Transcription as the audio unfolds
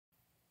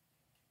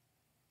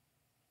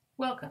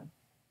Welcome.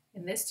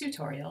 In this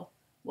tutorial,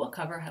 we'll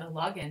cover how to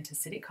log in to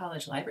City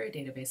College library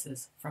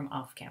databases from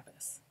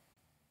off-campus.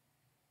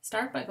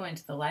 Start by going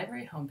to the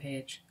library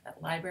homepage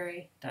at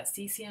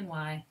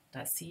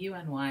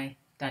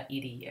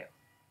library.ccny.cuny.edu.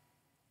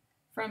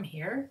 From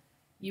here,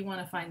 you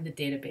want to find the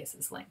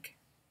Databases link.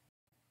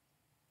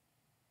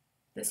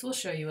 This will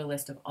show you a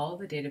list of all of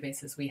the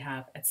databases we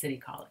have at City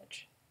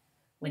College.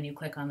 When you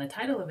click on the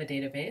title of a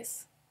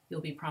database,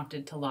 you'll be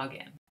prompted to log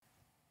in.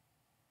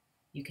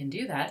 You can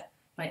do that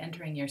by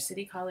entering your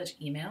City College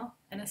email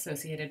and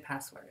associated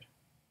password.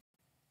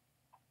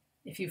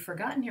 If you've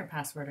forgotten your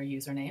password or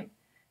username,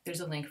 there's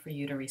a link for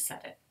you to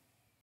reset it.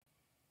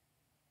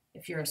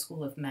 If you're a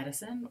School of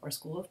Medicine or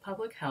School of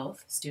Public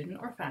Health student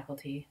or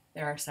faculty,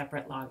 there are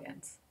separate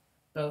logins.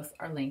 Both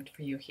are linked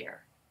for you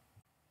here.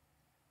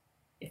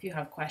 If you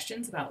have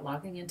questions about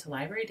logging into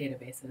library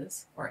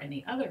databases or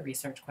any other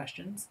research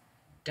questions,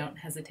 don't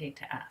hesitate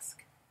to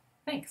ask.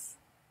 Thanks,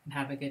 and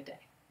have a good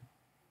day.